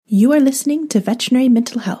You are listening to Veterinary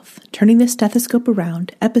Mental Health, Turning the Stethoscope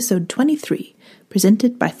Around, Episode 23,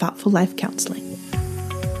 presented by Thoughtful Life Counseling.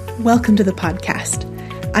 Welcome to the podcast.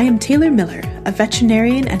 I am Taylor Miller, a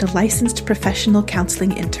veterinarian and a licensed professional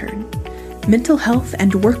counseling intern. Mental health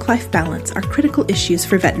and work-life balance are critical issues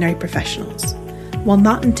for veterinary professionals. While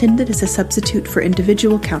not intended as a substitute for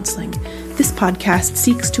individual counseling, this podcast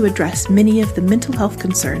seeks to address many of the mental health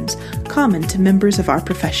concerns common to members of our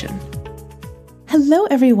profession. Hello,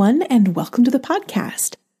 everyone, and welcome to the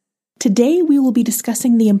podcast. Today, we will be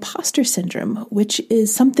discussing the imposter syndrome, which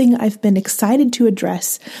is something I've been excited to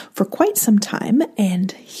address for quite some time,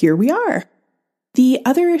 and here we are. The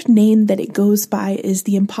other name that it goes by is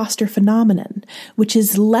the imposter phenomenon, which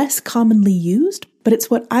is less commonly used, but it's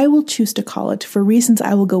what I will choose to call it for reasons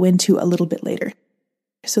I will go into a little bit later.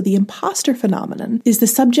 So the imposter phenomenon is the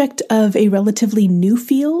subject of a relatively new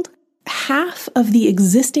field. Half of the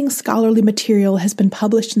existing scholarly material has been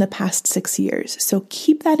published in the past 6 years. So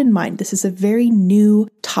keep that in mind. This is a very new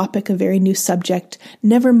topic, a very new subject.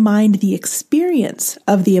 Never mind the experience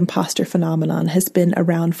of the imposter phenomenon has been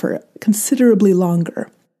around for considerably longer.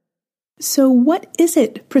 So what is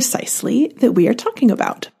it precisely that we are talking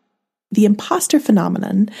about? The imposter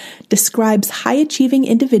phenomenon describes high-achieving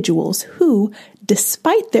individuals who,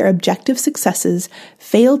 despite their objective successes,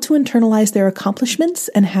 fail to internalize their accomplishments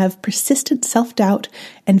and have persistent self-doubt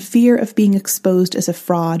and fear of being exposed as a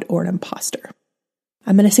fraud or an imposter.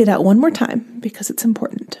 I'm going to say that one more time because it's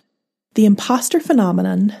important. The imposter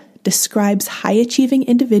phenomenon describes high-achieving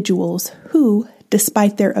individuals who,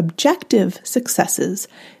 despite their objective successes,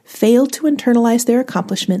 fail to internalize their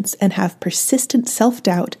accomplishments and have persistent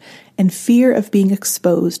self-doubt and fear of being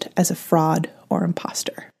exposed as a fraud or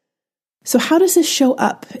imposter. So how does this show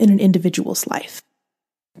up in an individual's life?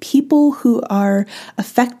 People who are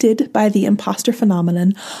affected by the imposter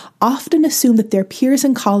phenomenon often assume that their peers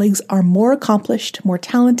and colleagues are more accomplished, more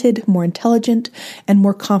talented, more intelligent, and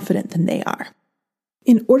more confident than they are.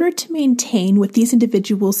 In order to maintain what these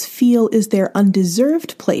individuals feel is their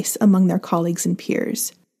undeserved place among their colleagues and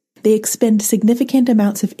peers, they expend significant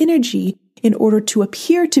amounts of energy in order to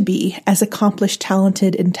appear to be as accomplished,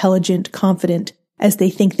 talented, intelligent, confident as they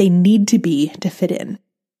think they need to be to fit in.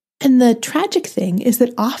 And the tragic thing is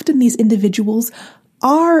that often these individuals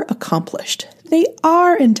are accomplished. They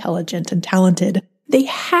are intelligent and talented. They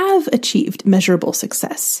have achieved measurable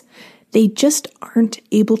success. They just aren't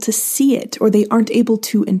able to see it, or they aren't able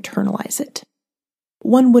to internalize it.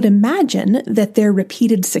 One would imagine that their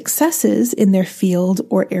repeated successes in their field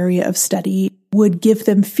or area of study would give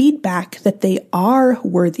them feedback that they are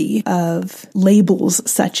worthy of labels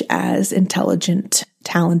such as intelligent,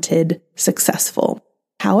 talented, successful.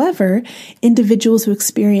 However, individuals who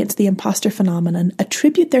experience the imposter phenomenon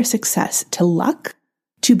attribute their success to luck,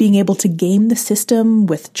 to being able to game the system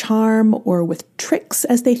with charm or with tricks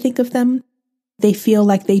as they think of them. They feel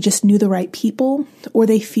like they just knew the right people, or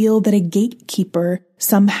they feel that a gatekeeper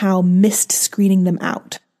somehow missed screening them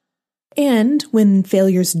out. And when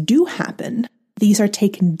failures do happen, these are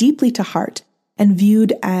taken deeply to heart and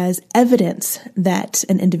viewed as evidence that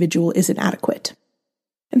an individual is inadequate.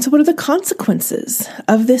 And so what are the consequences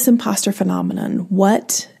of this imposter phenomenon?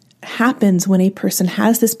 What happens when a person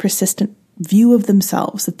has this persistent view of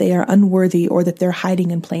themselves that they are unworthy or that they're hiding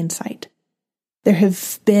in plain sight? There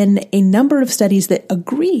have been a number of studies that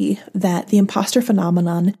agree that the imposter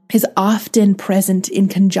phenomenon is often present in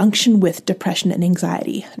conjunction with depression and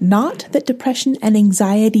anxiety. Not that depression and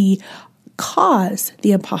anxiety cause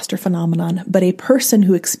the imposter phenomenon, but a person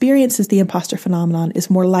who experiences the imposter phenomenon is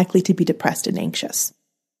more likely to be depressed and anxious.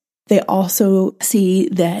 They also see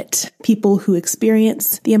that people who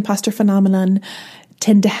experience the imposter phenomenon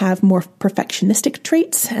tend to have more perfectionistic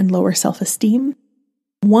traits and lower self-esteem.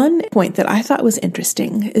 One point that I thought was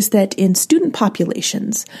interesting is that in student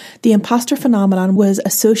populations, the imposter phenomenon was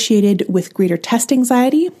associated with greater test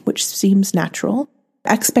anxiety, which seems natural,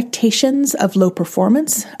 expectations of low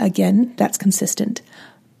performance, again, that's consistent.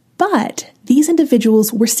 But these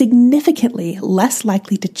individuals were significantly less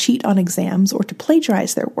likely to cheat on exams or to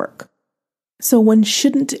plagiarize their work. So one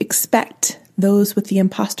shouldn't expect those with the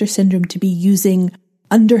imposter syndrome to be using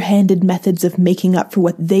underhanded methods of making up for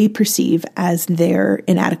what they perceive as their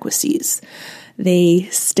inadequacies. They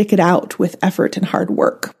stick it out with effort and hard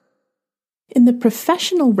work. In the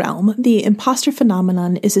professional realm, the imposter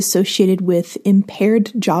phenomenon is associated with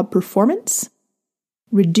impaired job performance,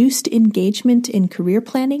 reduced engagement in career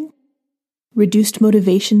planning, reduced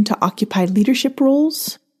motivation to occupy leadership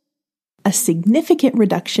roles, a significant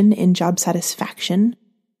reduction in job satisfaction,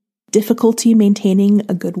 difficulty maintaining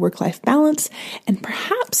a good work-life balance, and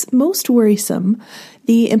perhaps most worrisome,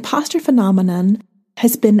 the imposter phenomenon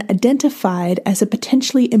has been identified as a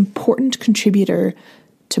potentially important contributor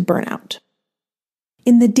to burnout.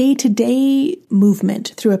 In the day-to-day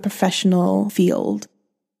movement through a professional field,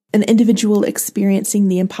 an individual experiencing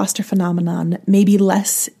the imposter phenomenon may be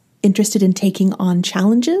less interested in taking on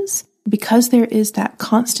challenges because there is that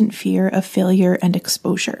constant fear of failure and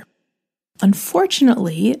exposure.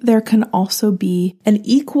 Unfortunately, there can also be an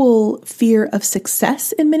equal fear of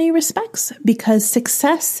success in many respects, because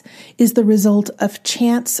success is the result of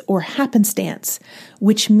chance or happenstance,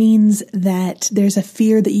 which means that there's a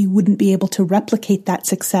fear that you wouldn't be able to replicate that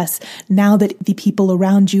success now that the people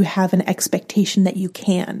around you have an expectation that you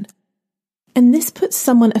can. And this puts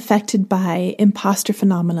someone affected by imposter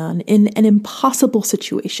phenomenon in an impossible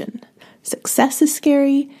situation. Success is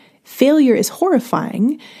scary, failure is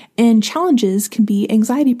horrifying, and challenges can be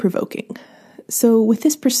anxiety-provoking. So with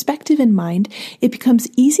this perspective in mind, it becomes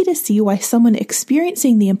easy to see why someone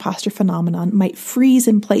experiencing the imposter phenomenon might freeze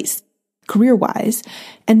in place, career-wise,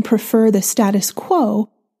 and prefer the status quo,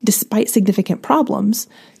 despite significant problems,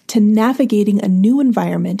 to navigating a new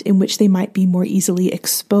environment in which they might be more easily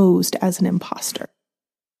exposed as an imposter.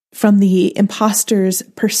 From the imposter's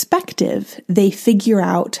perspective, they figure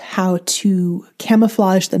out how to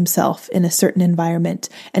camouflage themselves in a certain environment,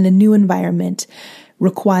 and a new environment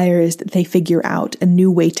requires that they figure out a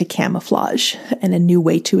new way to camouflage and a new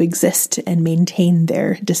way to exist and maintain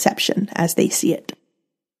their deception as they see it.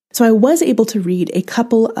 So I was able to read a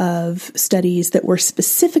couple of studies that were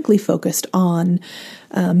specifically focused on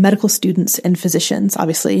medical students and physicians,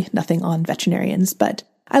 obviously nothing on veterinarians, but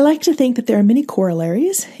I like to think that there are many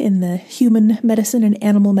corollaries in the human medicine and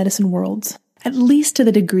animal medicine worlds, at least to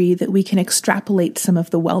the degree that we can extrapolate some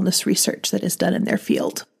of the wellness research that is done in their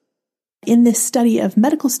field. In this study of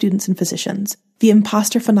medical students and physicians, the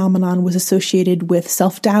imposter phenomenon was associated with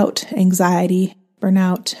self-doubt, anxiety,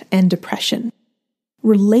 burnout, and depression.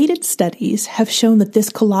 Related studies have shown that this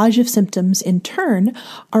collage of symptoms in turn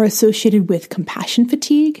are associated with compassion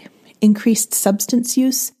fatigue, increased substance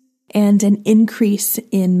use, and an increase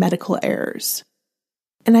in medical errors.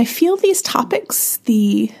 And I feel these topics,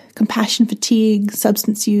 the compassion fatigue,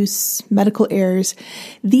 substance use, medical errors,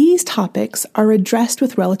 these topics are addressed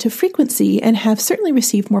with relative frequency and have certainly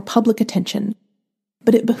received more public attention.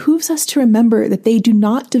 But it behooves us to remember that they do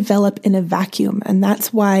not develop in a vacuum, and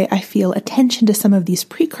that's why I feel attention to some of these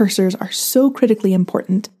precursors are so critically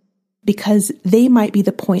important, because they might be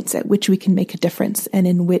the points at which we can make a difference and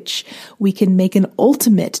in which we can make an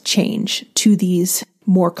ultimate change to these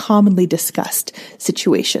more commonly discussed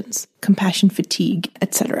situations, compassion fatigue,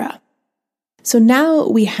 etc. So now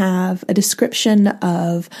we have a description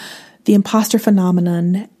of the imposter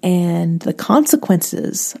phenomenon and the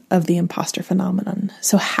consequences of the imposter phenomenon.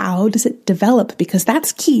 So how does it develop? Because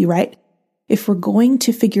that's key, right? If we're going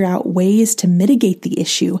to figure out ways to mitigate the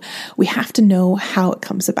issue, we have to know how it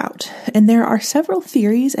comes about. And there are several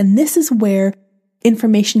theories, and this is where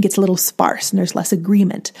information gets a little sparse and there's less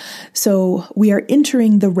agreement. So we are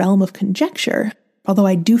entering the realm of conjecture, although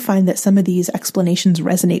I do find that some of these explanations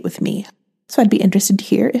resonate with me. So I'd be interested to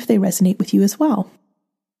hear if they resonate with you as well.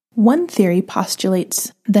 One theory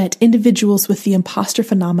postulates that individuals with the imposter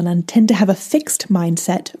phenomenon tend to have a fixed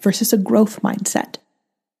mindset versus a growth mindset.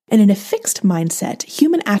 And in a fixed mindset,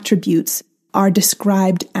 human attributes are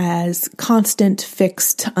described as constant,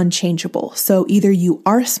 fixed, unchangeable. So either you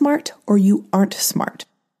are smart or you aren't smart.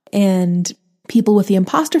 And people with the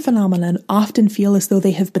imposter phenomenon often feel as though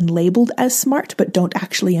they have been labeled as smart, but don't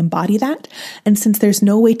actually embody that. And since there's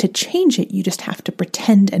no way to change it, you just have to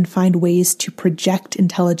pretend and find ways to project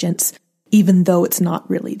intelligence, even though it's not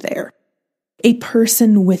really there. A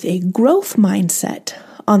person with a growth mindset,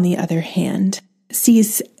 on the other hand,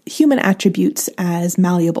 sees human attributes as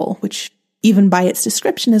malleable, which even by its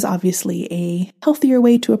description is obviously a healthier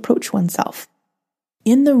way to approach oneself.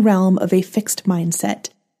 In the realm of a fixed mindset,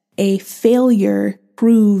 a failure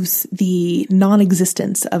proves the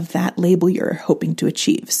non-existence of that label you're hoping to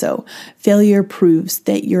achieve. So failure proves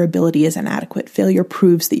that your ability is inadequate. Failure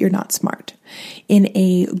proves that you're not smart. In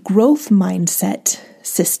a growth mindset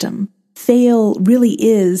system, fail really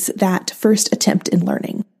is that first attempt in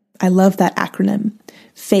learning. I love that acronym.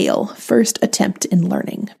 FAIL, first attempt in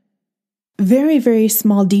learning. Very, very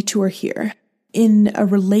small detour here. In a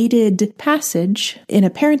related passage in a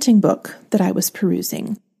parenting book that I was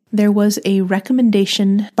perusing, there was a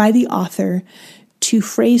recommendation by the author to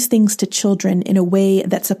phrase things to children in a way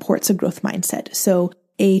that supports a growth mindset. So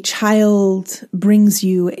a child brings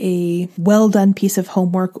you a well-done piece of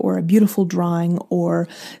homework or a beautiful drawing or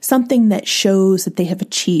something that shows that they have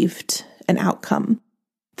achieved an outcome.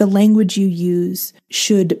 The language you use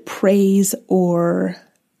should praise or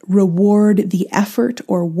reward the effort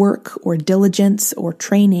or work or diligence or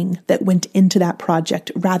training that went into that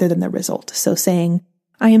project rather than the result. So saying,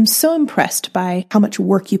 I am so impressed by how much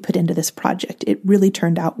work you put into this project. It really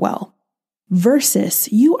turned out well.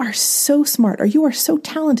 Versus, you are so smart or you are so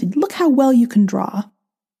talented. Look how well you can draw.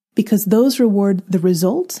 Because those reward the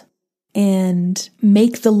result and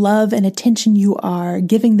make the love and attention you are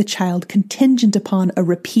giving the child contingent upon a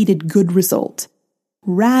repeated good result,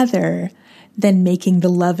 rather than making the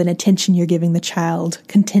love and attention you're giving the child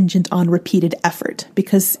contingent on repeated effort.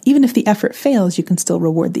 Because even if the effort fails, you can still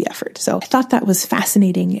reward the effort. So I thought that was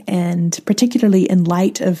fascinating, and particularly in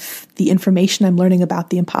light of the information I'm learning about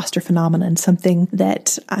the imposter phenomenon, something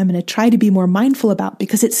that I'm going to try to be more mindful about,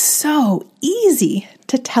 because it's so easy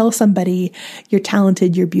to tell somebody you're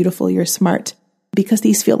talented, you're beautiful, you're smart, because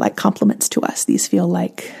these feel like compliments to us. These feel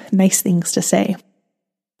like nice things to say.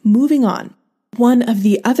 Moving on. One of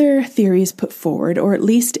the other theories put forward, or at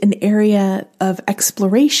least an area of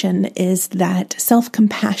exploration, is that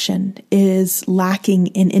self-compassion is lacking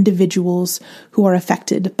in individuals who are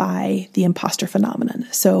affected by the imposter phenomenon.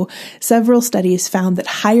 So several studies found that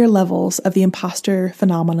higher levels of the imposter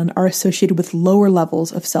phenomenon are associated with lower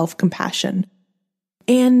levels of self-compassion.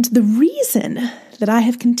 And the reason that I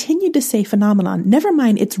have continued to say phenomenon, never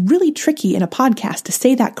mind, it's really tricky in a podcast to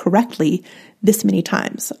say that correctly this many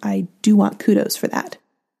times. I do want kudos for that.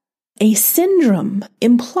 A syndrome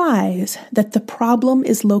implies that the problem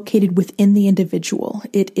is located within the individual.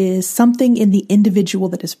 It is something in the individual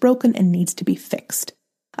that is broken and needs to be fixed.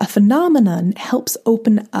 A phenomenon helps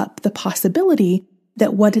open up the possibility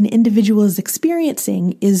that what an individual is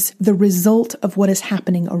experiencing is the result of what is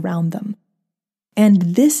happening around them. And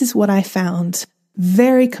this is what I found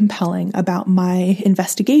very compelling about my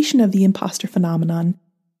investigation of the imposter phenomenon,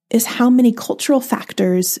 is how many cultural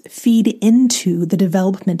factors feed into the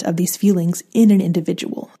development of these feelings in an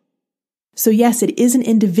individual. So yes, it is an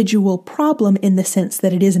individual problem in the sense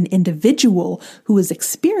that it is an individual who is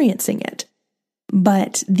experiencing it,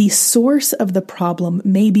 but the source of the problem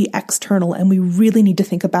may be external, and we really need to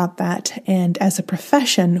think about that, and as a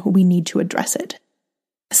profession, we need to address it.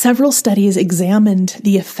 Several studies examined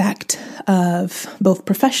the effect of both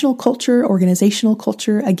professional culture, organizational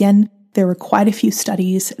culture. Again, there were quite a few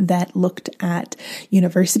studies that looked at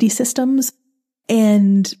university systems,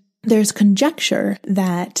 and there's conjecture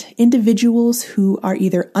that individuals who are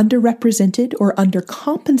either underrepresented or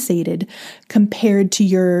undercompensated compared to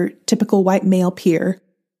your typical white male peer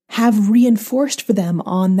have reinforced for them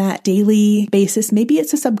on that daily basis. Maybe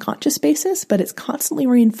it's a subconscious basis, but it's constantly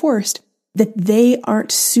reinforced that they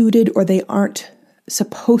aren't suited or they aren't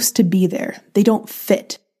supposed to be there. They don't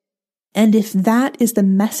fit. And if that is the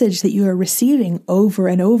message that you are receiving over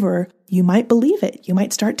and over, you might believe it. You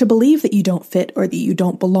might start to believe that you don't fit or that you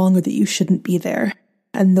don't belong or that you shouldn't be there.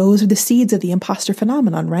 And those are the seeds of the imposter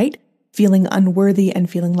phenomenon, right? Feeling unworthy and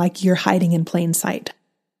feeling like you're hiding in plain sight.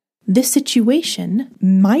 This situation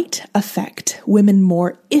might affect women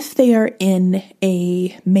more if they are in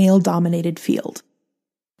a male-dominated field.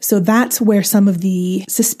 So that's where some of the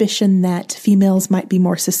suspicion that females might be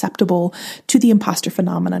more susceptible to the imposter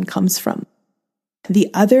phenomenon comes from. The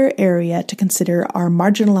other area to consider are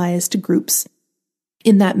marginalized groups.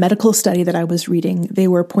 In that medical study that I was reading, they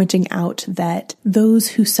were pointing out that those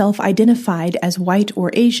who self-identified as white or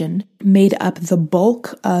Asian made up the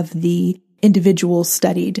bulk of the individuals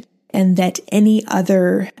studied, and that any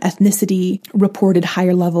other ethnicity reported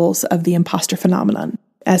higher levels of the imposter phenomenon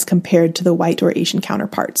as compared to the white or Asian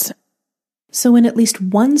counterparts. So in at least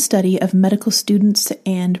one study of medical students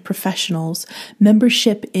and professionals,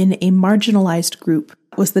 membership in a marginalized group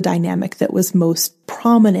was the dynamic that was most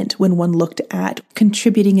prominent when one looked at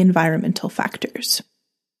contributing environmental factors.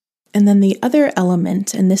 And then the other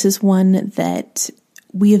element, and this is one that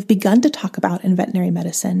we have begun to talk about in veterinary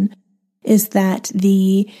medicine, is that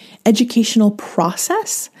the educational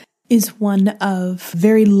process is one of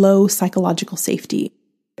very low psychological safety.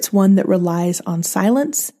 It's one that relies on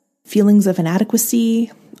silence, feelings of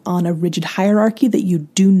inadequacy, on a rigid hierarchy that you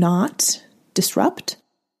do not disrupt.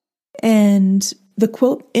 And the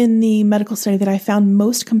quote in the medical study that I found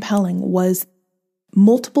most compelling was,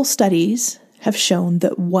 multiple studies have shown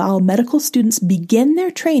that while medical students begin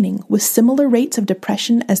their training with similar rates of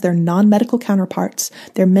depression as their non-medical counterparts,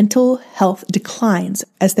 their mental health declines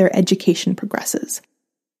as their education progresses.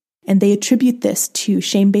 And they attribute this to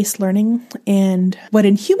shame-based learning and what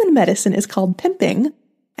in human medicine is called pimping,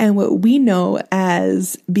 and what we know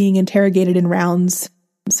as being interrogated in rounds.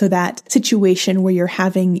 So that situation where you're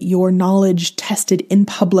having your knowledge tested in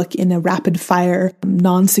public in a rapid-fire,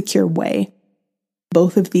 non-secure way.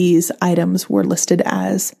 Both of these items were listed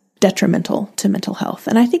as detrimental to mental health.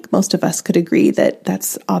 And I think most of us could agree that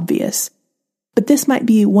that's obvious. But this might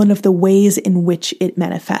be one of the ways in which it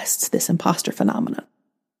manifests, this imposter phenomenon.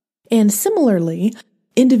 And similarly,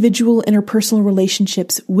 individual interpersonal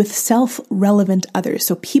relationships with self-relevant others,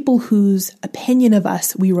 so people whose opinion of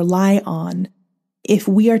us we rely on, if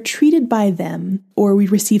we are treated by them or we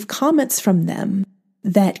receive comments from them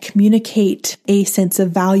that communicate a sense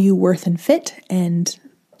of value, worth, and fit, and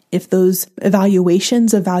if those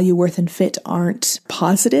evaluations of value, worth, and fit aren't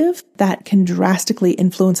positive, that can drastically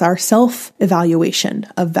influence our self-evaluation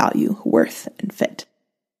of value, worth, and fit.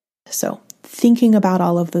 So thinking about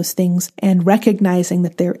all of those things and recognizing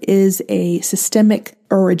that there is a systemic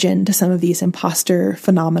origin to some of these imposter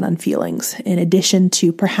phenomenon feelings, in addition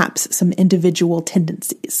to perhaps some individual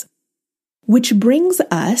tendencies. Which brings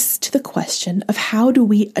us to the question of how do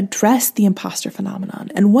we address the imposter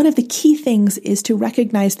phenomenon? And one of the key things is to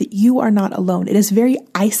recognize that you are not alone. It is very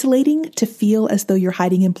isolating to feel as though you're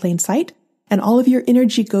hiding in plain sight, and all of your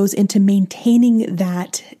energy goes into maintaining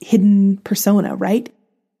that hidden persona, right?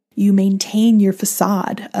 You maintain your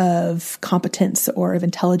facade of competence or of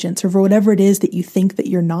intelligence or whatever it is that you think that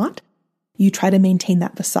you're not. You try to maintain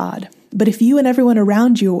that facade. But if you and everyone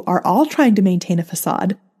around you are all trying to maintain a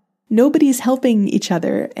facade, nobody's helping each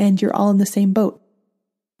other and you're all in the same boat.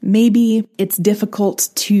 Maybe it's difficult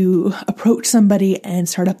to approach somebody and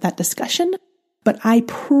start up that discussion, but I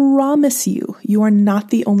promise you, you are not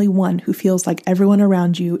the only one who feels like everyone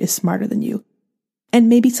around you is smarter than you. And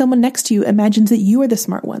maybe someone next to you imagines that you are the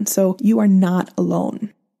smart one, so you are not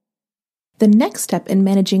alone. The next step in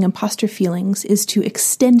managing imposter feelings is to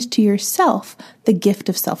extend to yourself the gift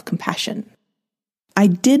of self-compassion. I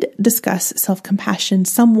did discuss self-compassion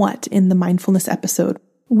somewhat in the mindfulness episode,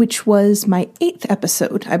 which was my 8th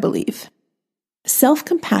episode, I believe.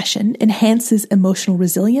 Self-compassion enhances emotional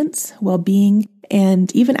resilience, well-being, and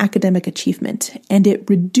even academic achievement, and it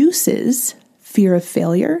reduces fear of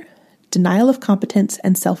failure, denial of competence,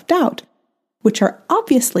 and self-doubt, which are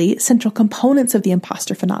obviously central components of the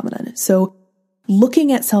imposter phenomenon. So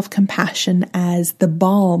looking at self-compassion as the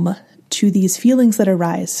balm to these feelings that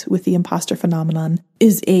arise with the imposter phenomenon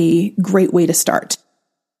is a great way to start.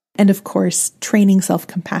 And of course, training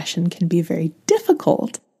self-compassion can be very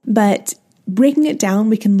difficult, but breaking it down,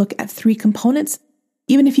 we can look at 3 components.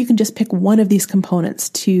 Even if you can just pick one of these components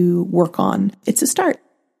to work on, it's a start.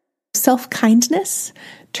 Self-kindness,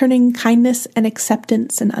 turning kindness and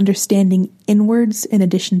acceptance and understanding inwards in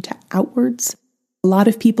addition to outwards. A lot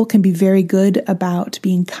of people can be very good about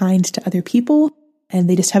being kind to other people, and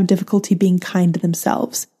they just have difficulty being kind to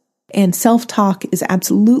themselves. And self-talk is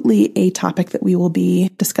absolutely a topic that we will be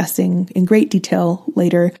discussing in great detail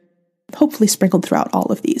later, hopefully sprinkled throughout all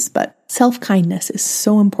of these. But self-kindness is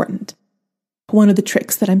so important. One of the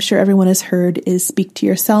tricks that I'm sure everyone has heard is speak to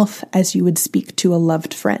yourself as you would speak to a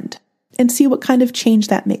loved friend, and see what kind of change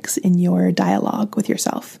that makes in your dialogue with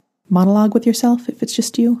yourself. Monologue with yourself, if it's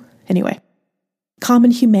just you. Anyway,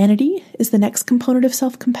 common humanity is the next component of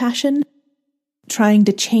self-compassion. Trying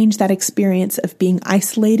to change that experience of being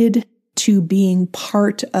isolated to being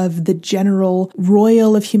part of the general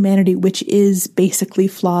royal of humanity, which is basically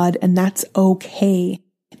flawed, and that's okay.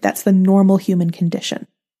 That's the normal human condition.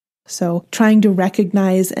 So trying to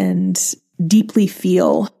recognize and deeply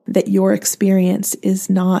feel that your experience is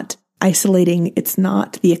not isolating, it's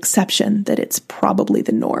not the exception, that it's probably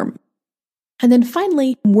the norm. And then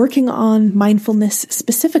finally, working on mindfulness,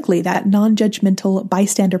 specifically that non-judgmental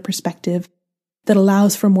bystander perspective that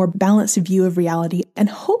allows for a more balanced view of reality, and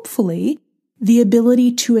hopefully the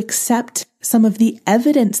ability to accept some of the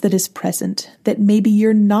evidence that is present, that maybe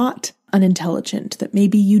you're not unintelligent, that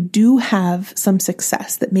maybe you do have some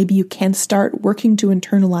success, that maybe you can start working to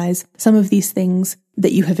internalize some of these things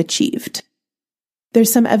that you have achieved.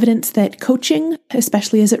 There's some evidence that coaching,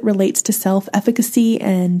 especially as it relates to self-efficacy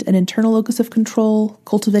and an internal locus of control,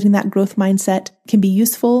 cultivating that growth mindset, can be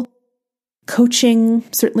useful. Coaching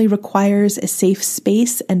certainly requires a safe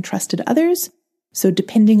space and trusted others. So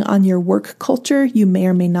depending on your work culture, you may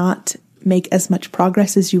or may not make as much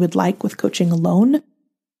progress as you would like with coaching alone.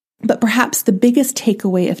 But perhaps the biggest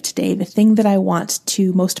takeaway of today, the thing that I want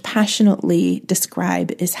to most passionately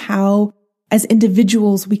describe, is how, as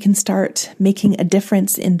individuals, we can start making a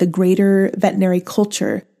difference in the greater veterinary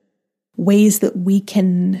culture, ways that we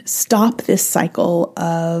can stop this cycle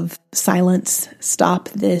of silence, stop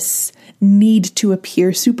this need to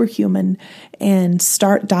appear superhuman, and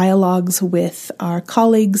start dialogues with our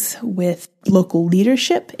colleagues, with local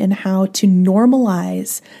leadership, in how to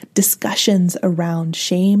normalize discussions around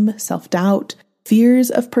shame, self-doubt, fears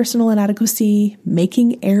of personal inadequacy,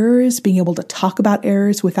 making errors, being able to talk about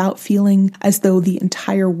errors without feeling as though the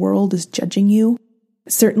entire world is judging you.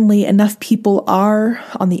 Certainly enough people are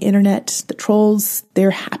on the internet, the trolls, they're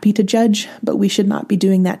happy to judge, but we should not be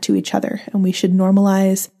doing that to each other. And we should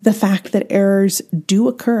normalize the fact that errors do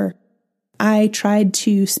occur. I tried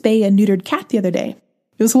to spay a neutered cat the other day.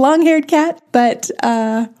 It was a long-haired cat, but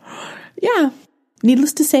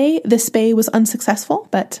needless to say, the spay was unsuccessful,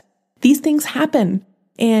 but these things happen.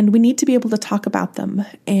 And we need to be able to talk about them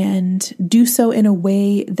and do so in a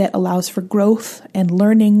way that allows for growth and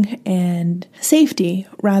learning and safety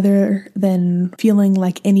rather than feeling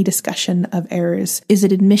like any discussion of errors is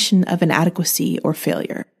an admission of inadequacy or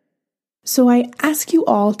failure. So I ask you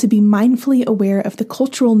all to be mindfully aware of the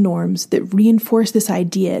cultural norms that reinforce this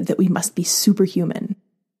idea that we must be superhuman.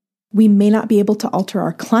 We may not be able to alter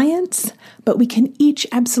our clients, but we can each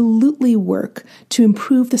absolutely work to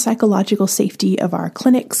improve the psychological safety of our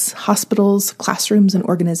clinics, hospitals, classrooms, and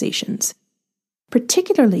organizations.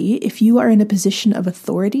 Particularly if you are in a position of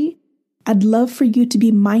authority, I'd love for you to be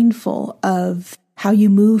mindful of how you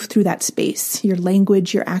move through that space, your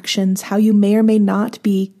language, your actions, how you may or may not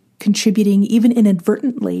be contributing, even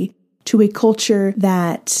inadvertently, to a culture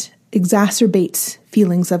that exacerbates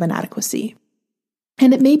feelings of inadequacy.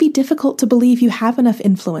 And it may be difficult to believe you have enough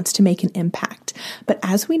influence to make an impact, but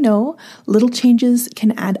as we know, little changes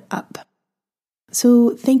can add up.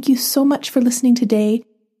 So thank you so much for listening today.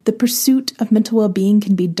 The pursuit of mental well-being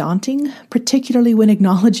can be daunting, particularly when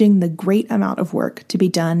acknowledging the great amount of work to be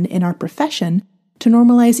done in our profession to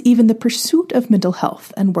normalize even the pursuit of mental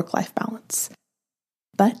health and work-life balance.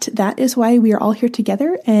 But that is why we are all here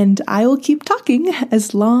together, and I will keep talking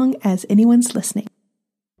as long as anyone's listening.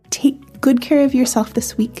 Take good care of yourself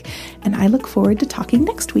this week, and I look forward to talking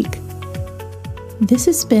next week. This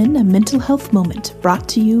has been a Mental Health Moment brought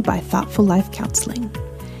to you by Thoughtful Life Counseling.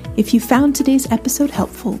 If you found today's episode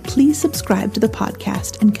helpful, please subscribe to the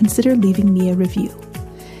podcast and consider leaving me a review.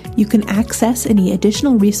 You can access any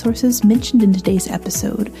additional resources mentioned in today's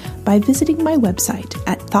episode by visiting my website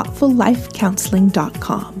at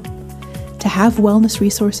thoughtfullifecounseling.com. To have wellness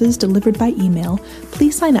resources delivered by email,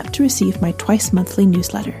 please sign up to receive my twice-monthly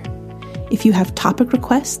newsletter. If you have topic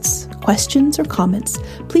requests, questions, or comments,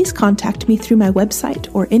 please contact me through my website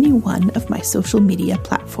or any one of my social media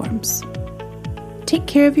platforms. Take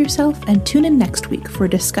care of yourself and tune in next week for a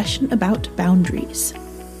discussion about boundaries.